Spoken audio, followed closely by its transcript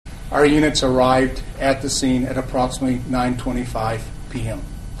Our units arrived at the scene at approximately 9:25 p.m.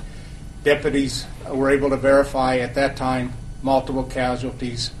 Deputies were able to verify at that time multiple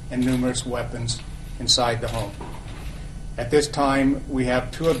casualties and numerous weapons inside the home. At this time, we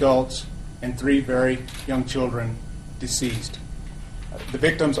have 2 adults and 3 very young children deceased. The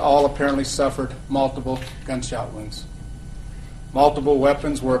victims all apparently suffered multiple gunshot wounds. Multiple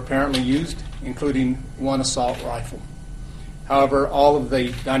weapons were apparently used, including 1 assault rifle. However, all of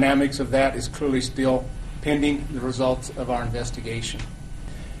the dynamics of that is clearly still pending the results of our investigation.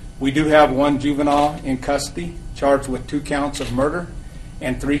 We do have 1 juvenile in custody charged with 2 counts of murder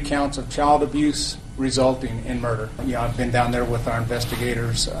and 3 counts of child abuse resulting in murder. I've been down there with our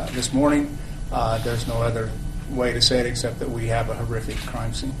investigators this morning. There's no other way to say it except that we have a horrific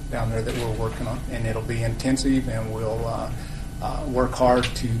crime scene down there that we're working on, and it'll be intensive, and we'll work hard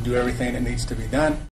to do everything that needs to be done.